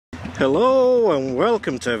Hello and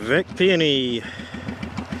welcome to Vec PNE.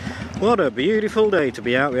 What a beautiful day to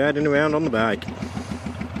be out riding around on the bike.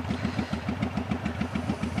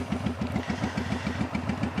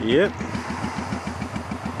 Yep.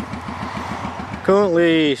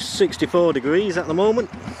 Currently 64 degrees at the moment.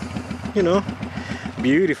 You know,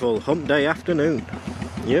 beautiful hump day afternoon.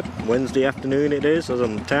 Yep, Wednesday afternoon it is, as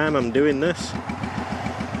on the time I'm doing this.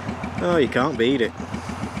 Oh, you can't beat it.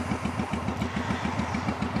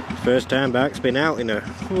 First time back's been out in a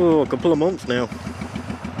couple of months now.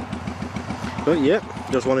 But yep,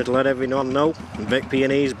 just wanted to let everyone know Vec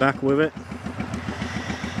PNE's back with it.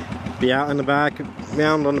 Be out on the bike,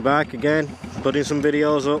 round on the bike again, putting some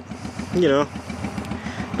videos up. You know,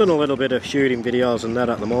 done a little bit of shooting videos and that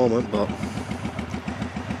at the moment, but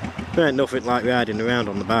there ain't nothing like riding around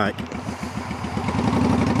on the bike.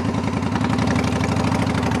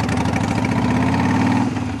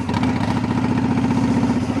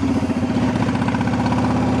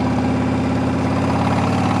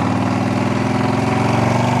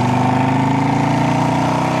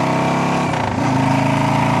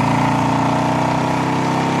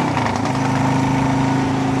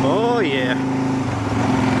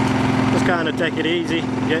 Kind of take it easy,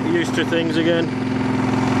 get used to things again.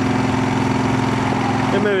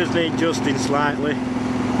 The mirrors need adjusting slightly,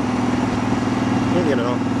 but you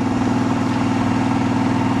know,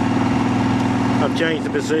 I've changed the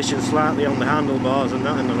position slightly on the handlebars and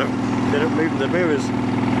that, and they don't move the mirrors,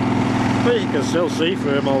 but you can still see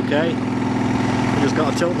through them okay. I just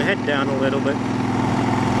got to tilt my head down a little bit.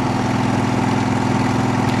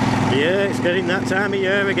 Yeah, it's getting that time of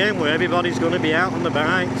year again where everybody's going to be out on the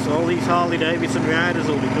bikes. All these Harley Davidson riders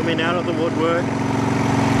will be coming out of the woodwork,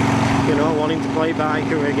 you know, wanting to play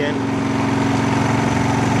biker again.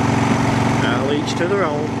 Now, each to their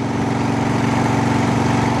own.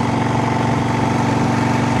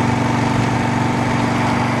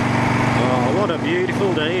 Oh, what a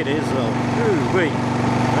beautiful day it is though. Ooh-wee,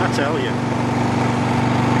 I tell you.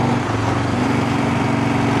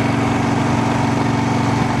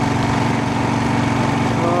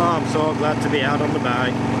 So glad to be out on the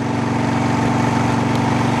bike.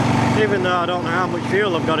 Even though I don't know how much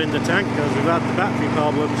fuel I've got in the tank, because we've had the battery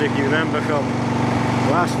problems, if you remember from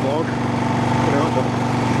last vlog. You know,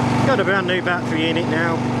 but got a brand new battery in it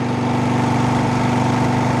now,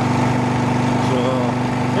 so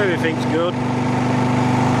everything's good.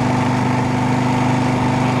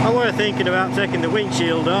 I was thinking about taking the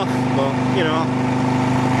windshield off, but you know,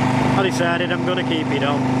 I decided I'm going to keep it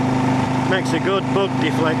on. Makes a good bug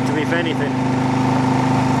deflector if anything.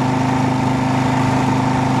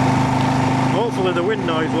 Hopefully the wind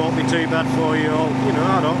noise won't be too bad for you all. You know,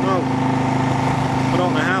 I don't know. I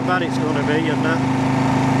don't know how bad it's going to be and that.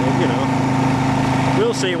 But, you know,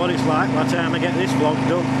 we'll see what it's like by the time I get this vlog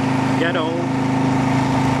done. Get home,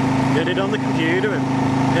 get it on the computer and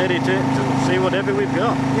edit it and see whatever we've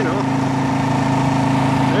got, you know.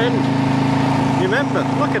 And remember,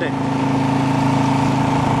 look at it.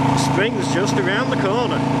 Spring's just around the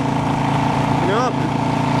corner. You know,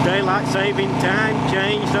 daylight saving time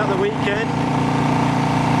changed at the weekend.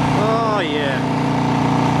 Oh yeah.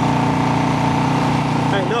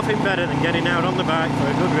 Ain't nothing better than getting out on the bike for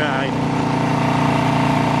a good ride.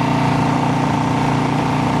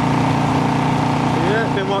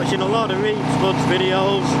 Yeah, been watching a lot of Spud's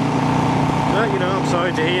videos. But, you know, I'm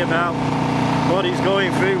sorry to hear about what he's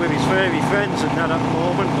going through with his furry friends and that at the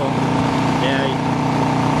moment, but yeah.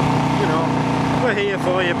 You know, we're here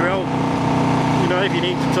for you, bro. You know, if you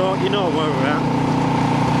need to talk, you know where we're at.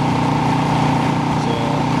 So,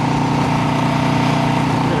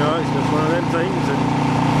 you know, it's just one of them things. And,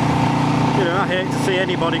 you know, I hate to see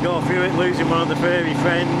anybody go through it, losing one of the furry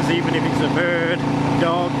friends, even if it's a bird,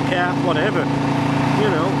 dog, cat, whatever. You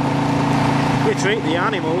know, we treat the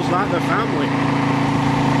animals like they're family.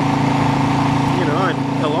 You know,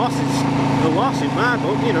 and the loss in my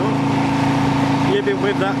book, you know. You've been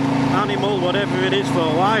with that animal, whatever it is, for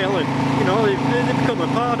a while, and you know, they become a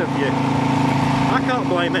part of you. I can't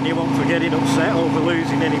blame anyone for getting upset over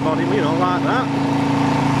losing anybody, you know, like that.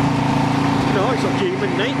 You know, it's like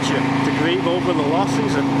human nature to grieve over the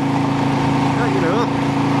losses and, you know.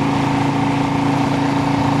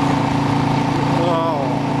 Oh,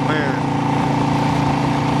 man.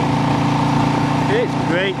 It's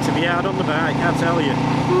great to be out on the bike, I tell you.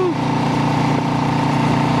 Woo.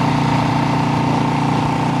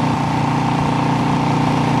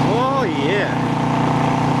 Yeah.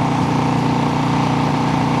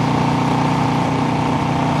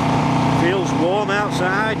 Feels warm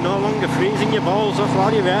outside, no longer freezing your balls off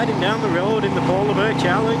while you're riding down the road in the Polar Bear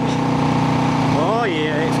Challenge. Oh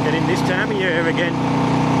yeah, it's getting this time of year again.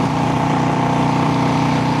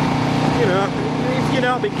 You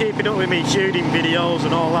know, I've been keeping up with me shooting videos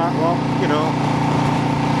and all that lot, you know.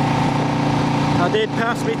 I did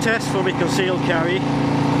pass my test for my concealed carry. You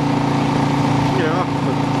know,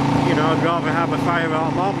 but, you know, I'd rather have a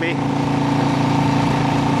firearm on me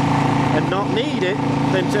and not need it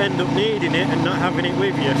than to end up needing it and not having it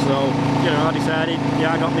with you. So, you know, I decided,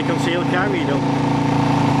 yeah, I got my concealed carry done.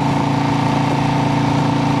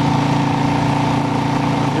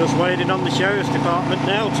 I'm just waiting on the sheriff's department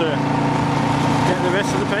now to get the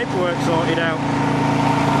rest of the paperwork sorted out.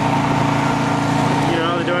 You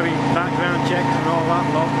know, they do every background checks and all that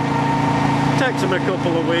lot. It takes them a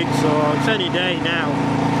couple of weeks, so it's any day now.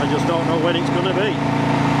 I just don't know when it's going to be.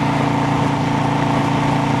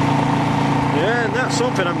 Yeah, and that's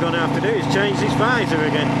something I'm going to have to do, is change this visor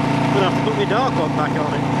again. I'm going to have to put my dark one back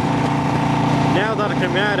on it. Now that I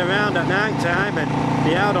can ride around at night time and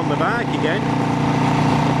be out on the bike again,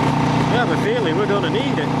 I have a feeling we're going to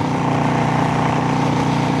need it.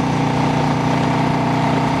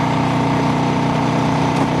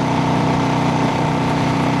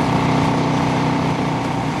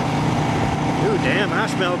 Ooh, damn, I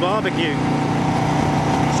smell barbecue.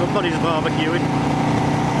 Somebody's barbecuing.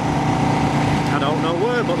 I don't know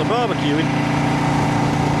where, but they're barbecuing.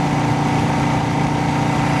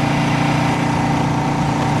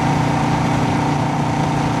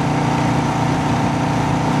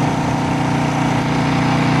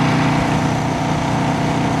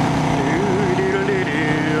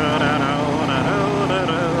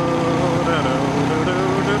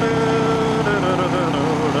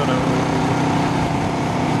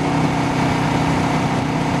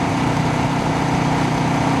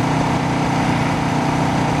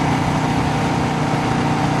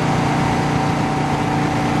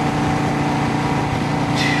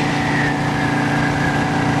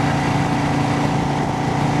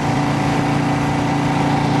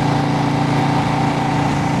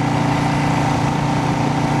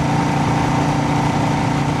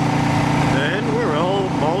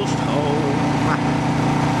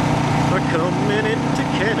 Coming into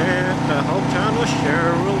Kennett, the whole town will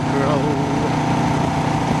sure will grow.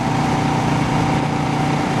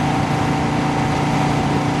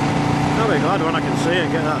 I'll be glad when I can see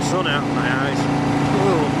and get that sun out of my eyes.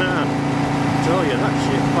 Oh man, I tell you, that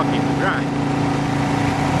shit fucking bright.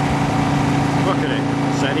 Look at it,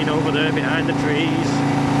 setting over there behind the trees.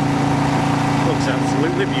 Looks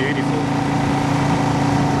absolutely beautiful.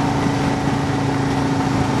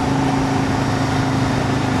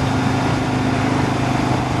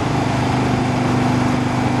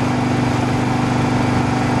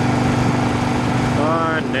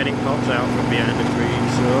 And then it pops out from behind the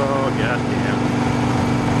trees. Oh goddamn.